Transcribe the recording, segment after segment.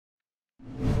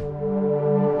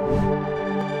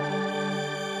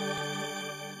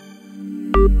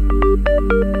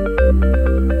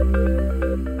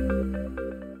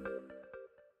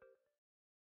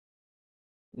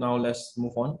now let's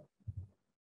move on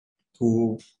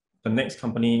to the next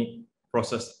company,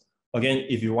 Prosus. Again,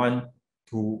 if you want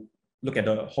to look at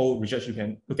the whole research, you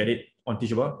can look at it on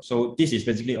Teachable. So this is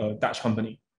basically a Dutch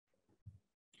company.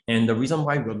 And the reason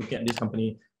why we're looking at this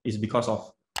company is because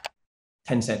of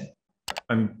Tencent.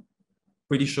 I'm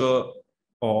pretty sure,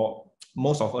 or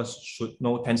most of us should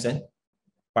know Tencent,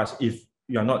 but if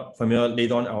you are not familiar,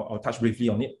 later on, I'll touch briefly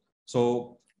on it.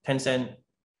 So Tencent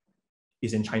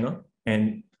is in China,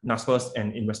 and Naspers,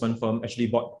 an investment firm, actually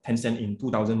bought Tencent in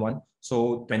 2001.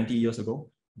 So 20 years ago,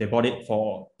 they bought it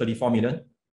for 34 million,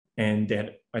 and they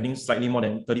had, I think, slightly more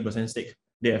than 30% stake.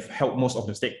 They have held most of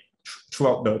the stake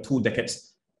throughout the 2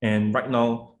 decades. And right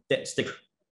now, that stake,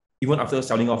 even after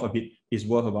selling off a bit, is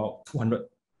worth about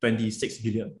 226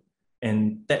 billion.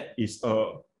 And that is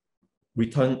a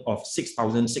return of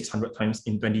 6,600 times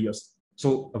in 20 years.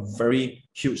 So a very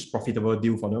huge profitable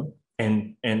deal for them.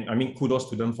 And I mean, kudos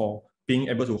to them for being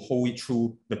able to hold it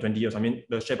through the 20 years. I mean,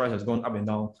 the share price has gone up and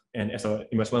down. And as an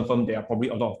investment firm, there are probably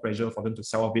a lot of pressure for them to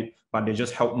sell off it, but they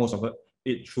just held most of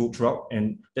it throughout.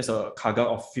 And there's a CAGR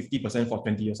of 50% for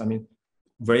 20 years. I mean,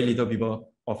 very little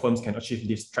people or firms can achieve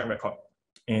this track record.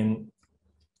 And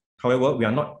however, we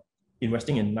are not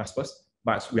investing in Naspers,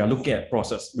 but we are looking at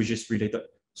Prosus, which is related.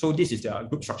 So this is their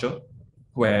group structure,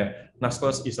 where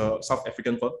Naspers is a South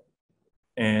African firm,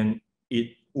 and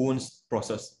it owns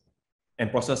Prosus.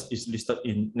 And Prosus is listed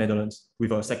in Netherlands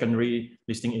with a secondary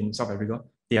listing in South Africa.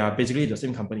 They are basically the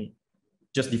same company,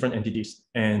 just different entities.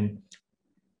 And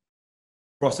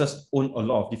Prosus own a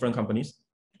lot of different companies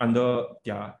under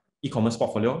their e-commerce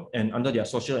portfolio and under their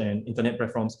social and internet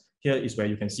platforms. Here is where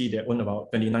you can see they own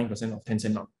about 29% of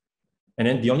Tencent now. And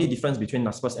then the only difference between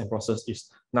Naspers and Prosus is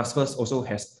Naspers also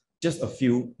has just a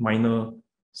few minor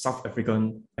South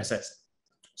African assets.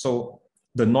 So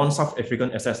the non-South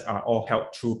African assets are all held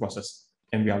through Prosus,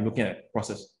 and we are looking at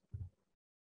Prosus.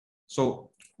 So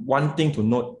one thing to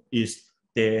note is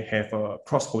they have a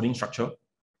cross-holding structure,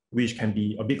 which can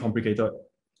be a bit complicated,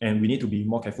 and we need to be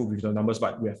more careful with the numbers,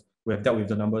 but we have dealt with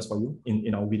the numbers for you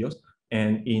in our videos.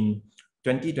 And in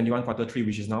 2021 Q3,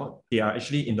 which is now, they are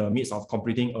actually in the midst of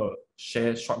completing a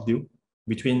share swap deal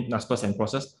between Naspers and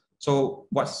Prosus. So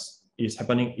what is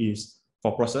happening is,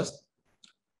 for Prosus,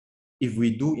 if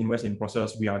we do invest in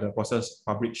Prosus, we are the Prosus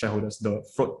public shareholders, the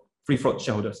free float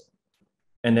shareholders.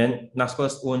 And then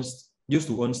Naspers used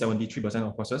to own 73%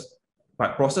 of Prosus,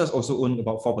 but Prosus also owned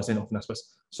about 4% of Naspers.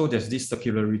 So there's this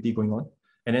circularity going on.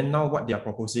 And then now what they are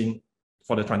proposing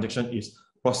for the transaction is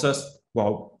Prosus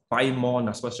will buy more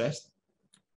Naspers shares,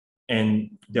 and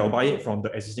they'll buy it from the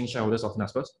existing shareholders of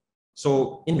Naspers.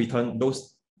 So in return,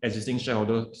 those existing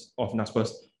shareholders of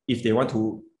Naspers, if they want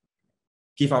to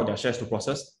give out their shares to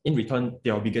Prosus, in return,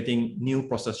 they'll be getting new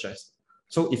Prosus shares.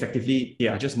 So effectively, they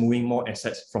are just moving more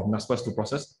assets from Naspers to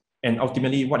Prosus. And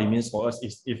ultimately, what it means for us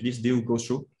is, if this deal goes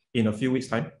through in a few weeks'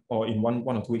 time, or in one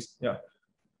or 2 weeks,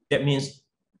 that means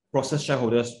Prosus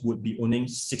shareholders would be owning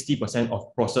 60%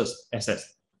 of Prosus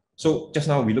assets. So just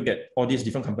now we look at all these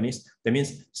different companies. That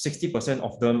means 60%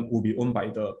 of them will be owned by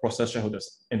the Prosus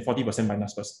shareholders and 40% by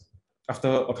Naspers, after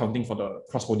accounting for the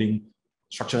cross-holding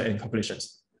structure and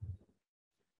calculations.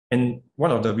 And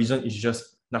one of the reasons is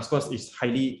just Naspers is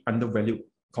highly undervalued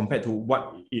compared to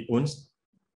what it owns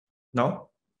now.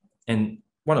 And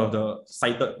one of the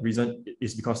cited reasons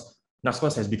is because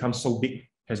Naspers has become so big,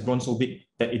 has grown so big,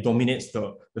 that it dominates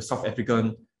the South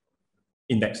African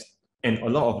index. And a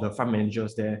lot of the fund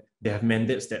managers there, they have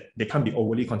mandates that they can't be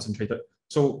overly concentrated.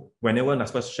 So whenever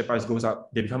Naspers share price goes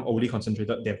up, they become overly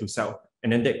concentrated, they have to sell.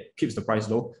 And then that keeps the price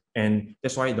low. And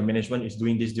that's why the management is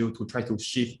doing this deal to try to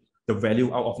shift the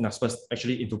value out of Naspers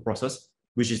actually into Prosus,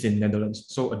 which is in Netherlands,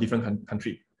 so a different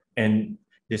country. And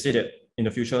they say that in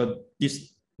the future,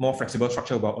 this more flexible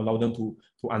structure will allow them to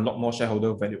unlock more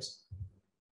shareholder values.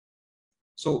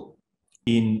 So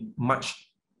in March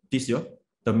this year,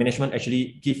 the management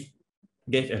actually gave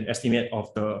an estimate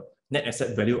of the net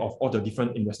asset value of all the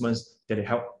different investments that they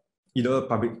held, either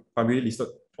publicly listed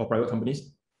or private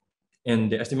companies.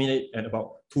 And they estimate it at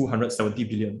about 270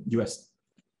 billion US.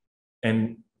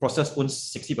 And Prosus owns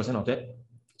 60% of that.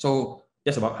 So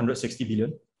that's about 160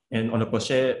 billion. And on a per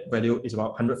share value is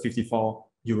about 154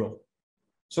 euro.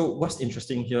 So what's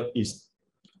interesting here is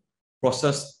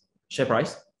Prosus share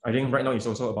price. I think right now it's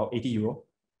also about 80 euro,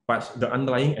 but the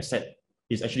underlying asset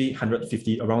is actually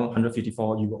around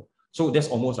 154 euro. So that's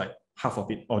almost like half of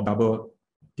it, or double,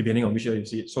 depending on which year you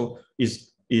see it. So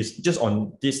is just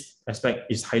on this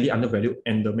aspect is highly undervalued,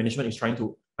 and the management is trying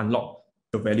to unlock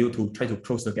the value to try to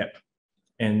close the gap.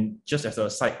 And just as a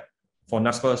side, for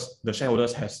Naspers, the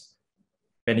shareholders has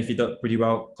benefited pretty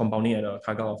well, compounding at a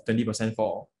CAGR of 20%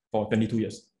 for 22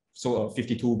 years. so a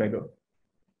 52 bagger.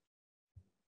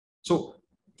 So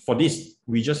for this,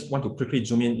 we just want to quickly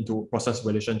zoom in into Prosus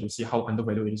valuation to see how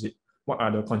undervalued is it, what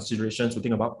are the considerations to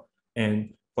think about.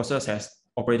 And Prosus has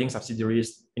operating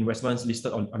subsidiaries, investments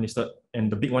listed or unlisted,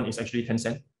 and the big one is actually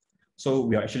Tencent. So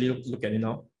we are actually look at it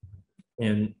now.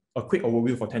 And a quick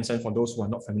overview for Tencent, for those who are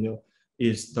not familiar,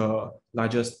 is the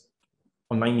largest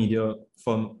online media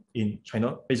firm in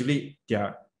China. Basically,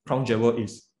 their crown jewel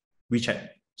is WeChat.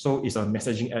 So it's a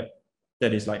messaging app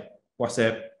that is like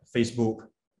WhatsApp, Facebook.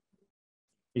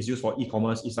 It's used for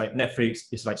e-commerce. It's like Netflix.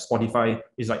 It's like Spotify.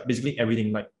 It's like basically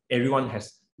everything. Like everyone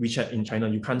has WeChat in China.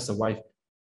 You can't survive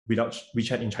without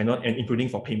WeChat in China, and including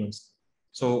for payments.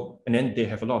 So, and then they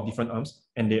have a lot of different arms,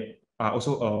 and they are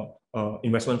also a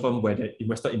investment firm where they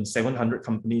invested in 700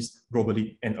 companies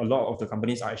globally, and a lot of the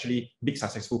companies are actually big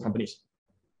successful companies.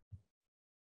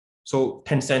 So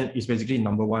Tencent is basically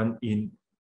number one in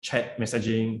chat,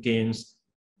 messaging, games,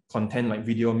 content like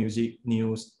video, music,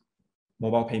 news,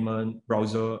 mobile payment,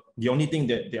 browser. The only thing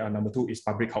that they are number two is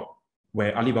public cloud,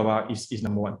 where Alibaba is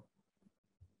number one.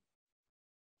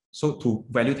 So to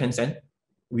value Tencent,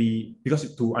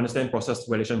 because to understand Prosus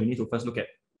valuation, we need to first look at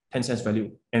Tencent's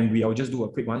value. And we will just do a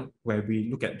quick one where we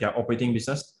look at their operating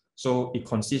business. So it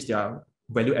consists their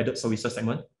value-added services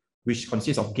segment, which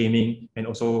consists of gaming and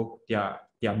also their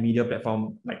media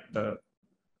platform, like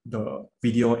the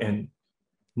video and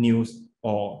news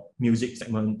or music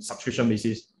segment, subscription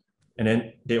basis. And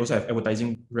then they also have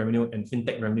advertising revenue and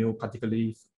fintech revenue,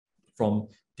 particularly from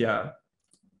their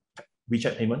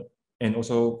WeChat payment and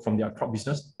also from their crop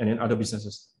business and then other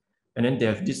businesses. And then they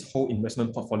have this whole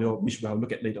investment portfolio, which we'll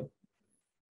look at later.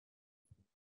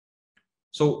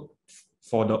 So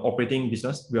for the operating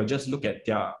business, we'll just look at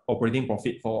their operating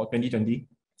profit for 2020,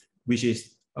 which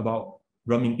is about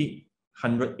renminbi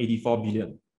 184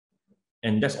 billion.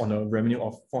 And that's on a revenue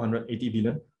of 480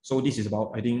 billion. So this is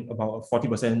about, I think, about a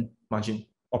 40% margin,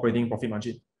 operating profit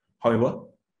margin. However,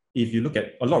 if you look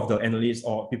at a lot of the analysts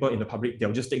or people in the public,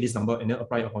 they'll just take this number and then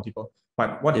apply it on multiple.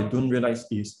 But what they don't realize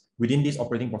is within this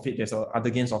operating profit, there's other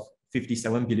gains of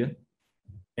 57 billion.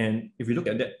 And if you look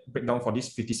at that breakdown for this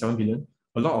 57 billion,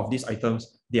 a lot of these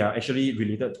items, they are actually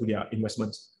related to their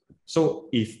investments. So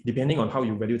if depending on how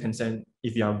you value Tencent,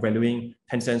 if you are valuing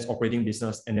Tencent's operating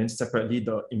business and then separately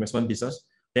the investment business,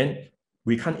 then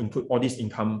we can't include all this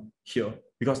income here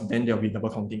because then there'll be double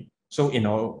counting. So in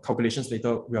our calculations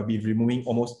later, we'll be removing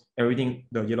almost everything,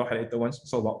 the yellow highlighted ones,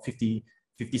 so about 50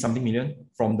 something million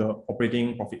from the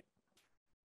operating profit.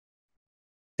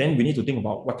 Then we need to think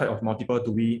about what type of multiple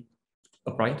do we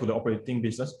apply to the operating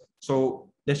business.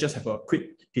 So let's just have a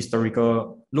quick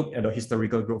historical look at the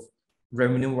historical growth.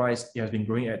 Revenue-wise, it has been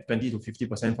growing at 20 to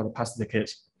 50% for the past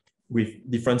decades, with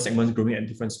different segments growing at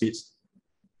different speeds.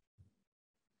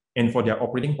 And for their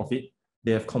operating profit,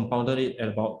 they have compounded it at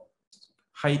about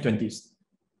high 20s,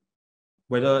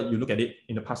 whether you look at it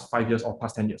in the past 5 years or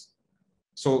past 10 years.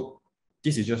 So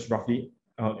this is just roughly,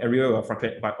 everywhere will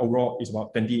fluctuate, but overall it's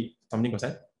about 20 something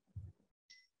percent.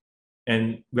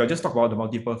 And we'll just talk about the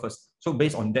multiple first. So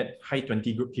based on that high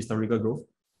 20 group historical growth,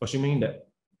 assuming that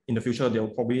in the future they'll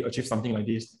probably achieve something like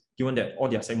this, given that all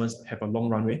their segments have a long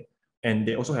runway, and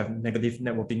they also have negative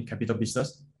net working capital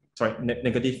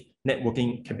negative net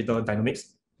working capital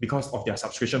dynamics because of their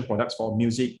subscription products for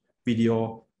music,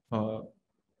 video,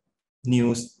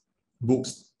 news,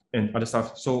 books, and other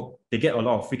stuff. So they get a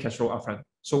lot of free cash flow upfront.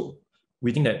 So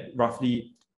we think that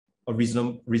roughly a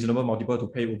reasonable multiple to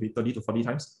pay will be 30 to 40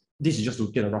 times. This is just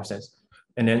to get a rough sense.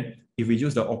 And then if we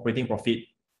use the operating profit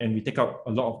and we take out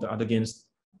a lot of the other gains,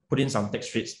 put in some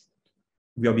tax rates,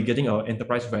 we'll be getting an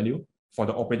enterprise value for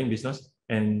the operating business.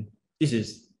 And this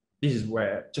is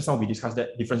where just now we discussed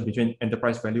that difference between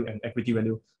enterprise value and equity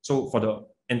value. So for the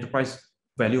enterprise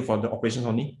value for the operations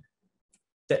only,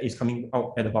 that is coming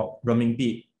out at about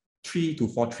renminbi 3 to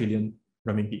 4 trillion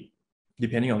renminbi,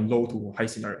 depending on low to high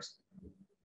scenarios.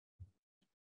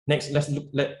 Next, let's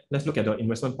look at the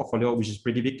investment portfolio, which is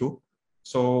pretty big too.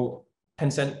 So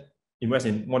Tencent invests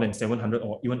in more than 700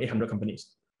 or even 800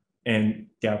 companies, and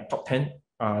their top 10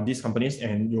 are these companies,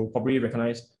 and you'll probably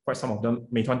recognize quite some of them.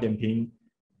 Meituan Dianping,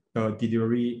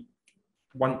 delivery.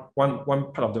 One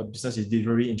part of the business is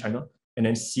delivery in China, and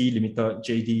then C Limited,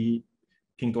 JD,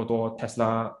 Pinduoduo,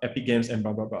 Tesla, Epic Games, and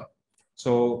blah blah blah.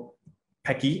 So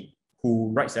Pecky,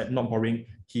 who writes at Not Boring,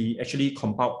 he actually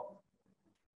compiled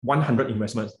 100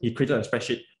 investments. He created a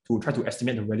spreadsheet to try to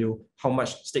estimate the value, how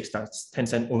much stakes does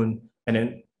Tencent own, and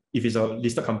then if it's a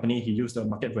listed company, he used the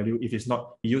market value. If it's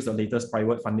not, he used the latest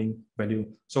private funding value.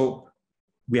 So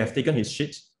we have taken his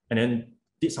sheets and then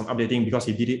did some updating because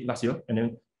he did it last year, and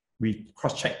then we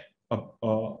cross-checked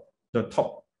the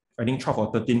top, I think 12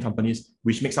 or 13 companies,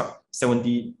 which makes up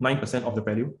 79% of the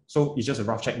value. So it's just a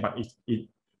rough check, but we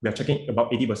are checking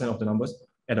about 80% of the numbers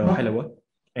at a high level.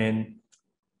 And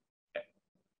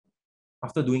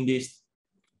after doing this,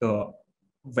 the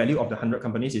value of the 100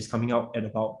 companies is coming out at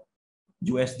about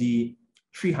USD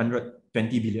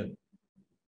 320 billion.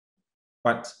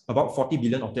 But about 40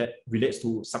 billion of that relates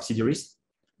to subsidiaries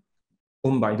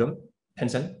owned by them,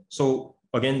 Tencent. So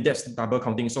again, that's double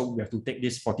counting. So we have to take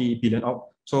this 40 billion out.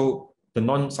 So the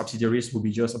non-subsidiaries will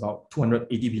be just about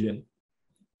 280 billion.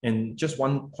 And just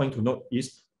one point to note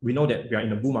is we know that we are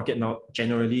in a bull market now.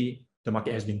 Generally, the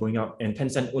market has been going up, and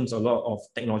Tencent owns a lot of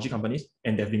technology companies,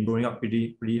 and they've been going up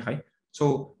pretty high.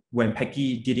 So when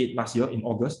Peggy did it last year in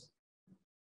August,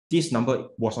 this number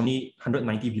was only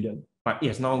 190 billion, but it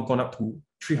has now gone up to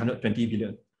 320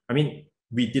 billion. I mean,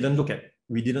 we didn't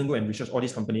go and research all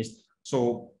these companies.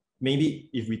 So maybe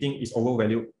if we think it's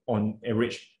overvalued on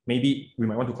average, maybe we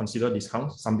might want to consider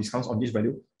some discounts on this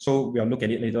value. So we'll look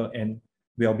at it later, and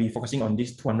we'll be focusing on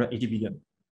this 280 billion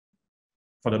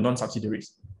for the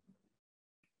non-subsidiaries.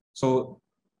 So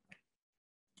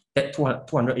that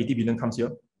 280 billion comes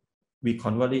here. We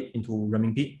convert it into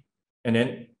renminbi, and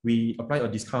then we apply a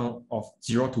discount of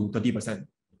 0 to 30%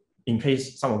 in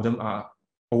case some of them are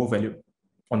overvalued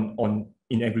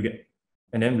in aggregate.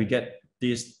 And then we get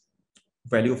this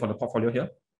value for the portfolio here.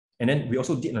 And then we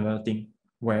also did another thing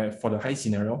where for the high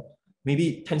scenario,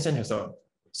 maybe Tencent has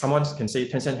someone can say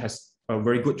Tencent has a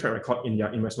very good track record in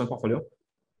their investment portfolio.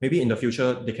 Maybe in the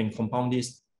future, they can compound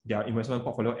their investment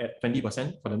portfolio at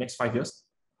 20% for the next 5 years.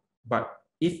 But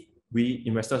if we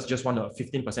investors just want a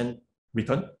 15%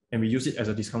 return and we use it as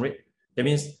a discount rate, that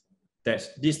means that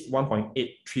this 1.8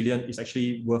 trillion is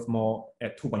actually worth more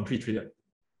at 2.3 trillion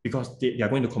because they are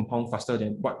going to compound faster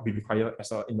than what we require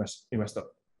as an investor.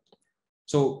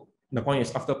 So the point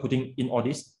is, after putting in all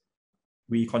this,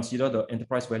 we consider the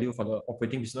enterprise value for the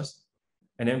operating business,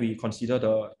 and then we consider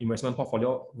the investment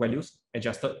portfolio values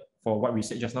adjusted for what we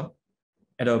said just now.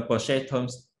 At a per share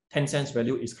terms, Tencent's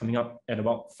value is coming up at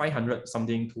about 500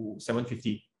 something to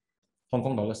 750 Hong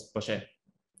Kong dollars per share.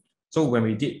 So when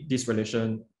we did this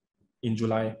relation in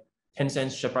July,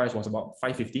 Tencent's share price was about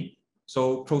 550,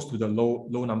 so close to the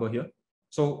low number here.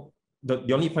 So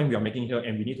the only point we are making here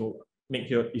and we need to make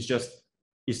here is just,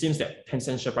 it seems that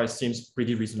Tencent's share price seems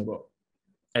pretty reasonable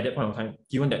at that point of time,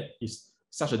 given that it's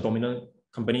such a dominant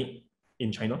company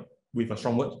in China with a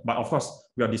strong word. But of course,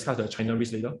 we'll discuss the China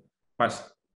risk later.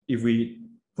 But if we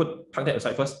park that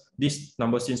aside first, this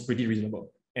number seems pretty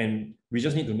reasonable. And we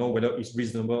just need to know whether it's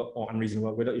reasonable or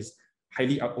unreasonable, whether it's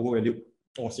highly overvalued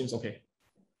or seems okay.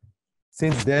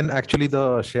 Since then, actually,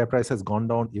 the share price has gone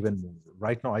down even more.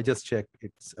 Right now, I just checked,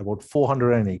 it's about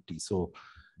 480. So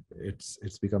it's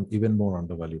become even more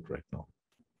undervalued right now.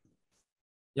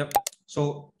 Yep.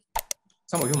 So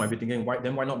some of you might be thinking, why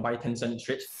not buy Tencent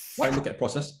straight? Why look at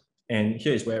Prosus? And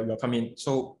here is where we'll come in.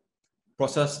 So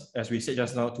Prosus, as we said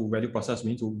just now, to value Prosus,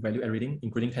 we need to value everything,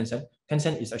 including Tencent.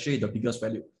 Tencent is actually the biggest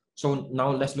value. So now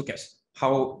let's look at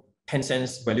how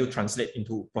Tencent's value translate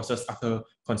into Prosus after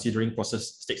considering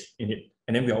Prosus stakes in it.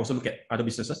 And then we'll also look at other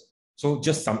businesses. So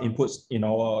just some inputs in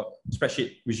our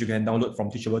spreadsheet, which you can download from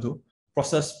Teachable too.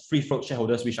 Prosus free float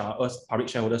shareholders, which are us public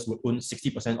shareholders, would own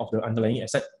 60% of the underlying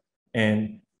asset.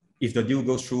 And if the deal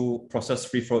goes through, Prosus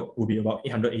free float will be about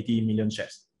 880 million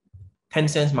shares.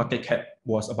 Tencent's market cap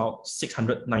was about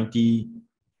 690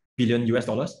 billion US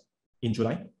dollars in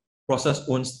July. Prosus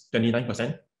owns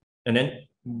 29%. And then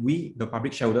we, the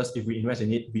public shareholders, if we invest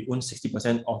in it, we own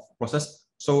 60% of Prosus.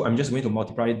 So I'm just going to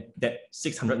multiply that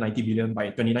 690 billion by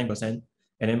 29% and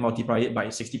then multiply it by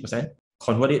 60%,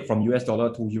 convert it from US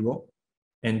dollar to euro,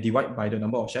 and divide by the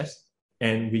number of shares,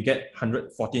 and we get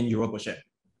 114 euro per share.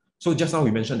 So just now we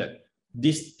mentioned that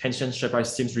this Tencent share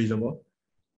price seems reasonable.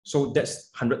 So that's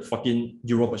 114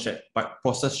 euro per share. But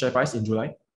Prosus share price in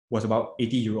July was about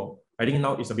 80 euro. I think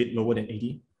now it's a bit lower than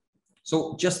 80.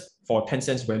 So just for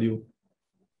Tencent's value,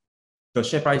 the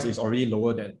share price is already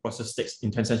lower than Prosus stakes in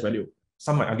Tencent's value.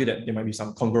 Some might argue that there might be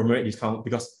some conglomerate discount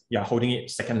because you're holding it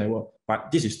second level,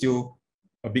 but this is still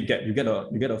a big gap. You get a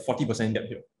 40% gap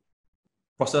here.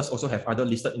 Prosus also have other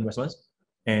listed investments,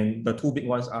 and the two big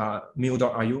ones are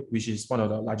Mail.ru, which is one of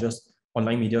the largest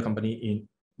online media company in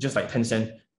just like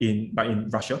Tencent but in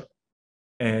Russia,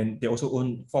 and they also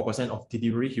own 4% of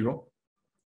Delivery Hero,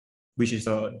 which is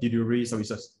a delivery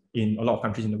services in a lot of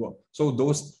countries in the world. So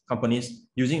those companies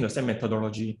using the same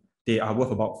methodology, they are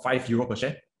worth about 5 euro per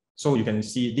share. So you can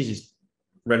see this is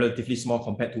relatively small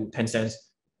compared to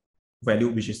Tencent's value,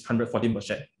 which is 114 per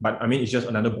share. But I mean, it's just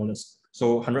another bonus.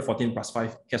 So 114 plus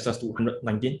 5 gets us to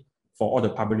 119 for all the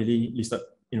publicly listed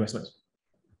investments.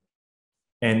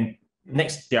 And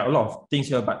next, there are a lot of things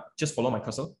here, but just follow my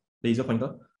cursor, the laser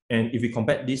pointer. And if we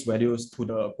compare these values to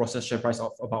the Prosus share price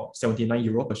of about 79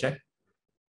 euro per share,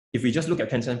 if we just look at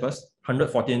Tencent first,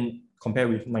 114 compared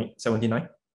with 79,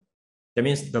 that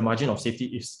means the margin of safety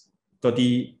is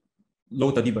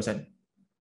low 30%.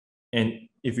 And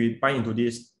if we buy into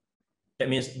this, that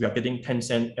means we are getting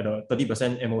Tencent at a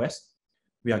 30% MOS.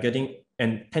 We are getting,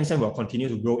 and Tencent will continue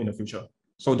to grow in the future.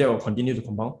 So that will continue to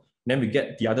compound. Then we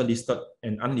get the other listed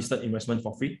and unlisted investment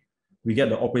for free. We get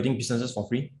the operating businesses for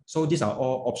free. So these are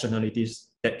all optionalities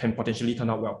that can potentially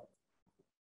turn out well.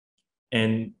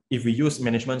 And if we use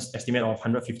management's estimate of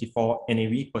 154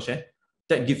 NAV per share,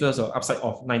 that gives us an upside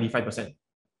of 95%.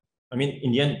 I mean,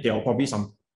 in the end, there will probably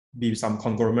be some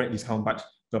conglomerate discount, but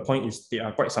the point is there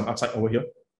are quite some upside over here.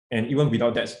 And even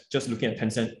without that, just looking at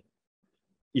Tencent,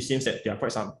 it seems that there are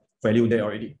quite some value there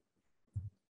already.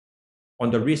 On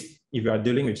the risk, if you are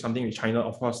dealing with something with China,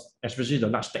 of course, especially the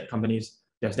large tech companies,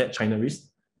 there's that China risk.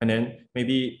 And then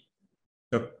maybe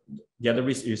the other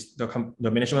risk is the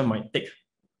management might take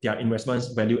their investments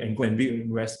value and go and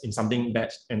reinvest in something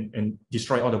bad and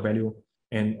destroy all the value.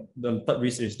 And the third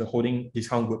risk is the holding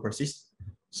discount will persist.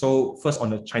 So first on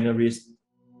the China risk.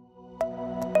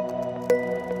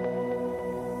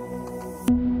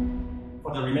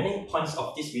 For the remaining points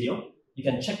of this video, you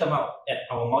can check them out at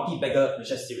our multi-bagger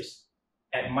research series.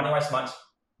 At MoneyWiseSmart,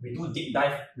 we do deep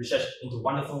dive research into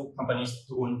wonderful companies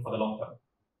to own for the long term.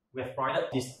 We have provided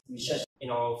this research in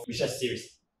our research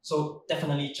series, so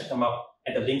definitely check them out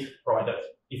at the link provided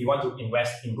if you want to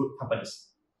invest in good companies.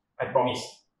 I promise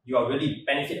you will really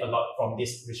benefit a lot from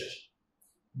this research.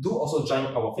 Do also join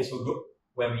our Facebook group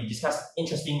where we discuss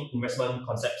interesting investment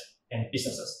concepts and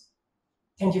businesses.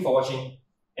 Thank you for watching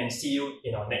and see you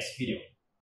in our next video.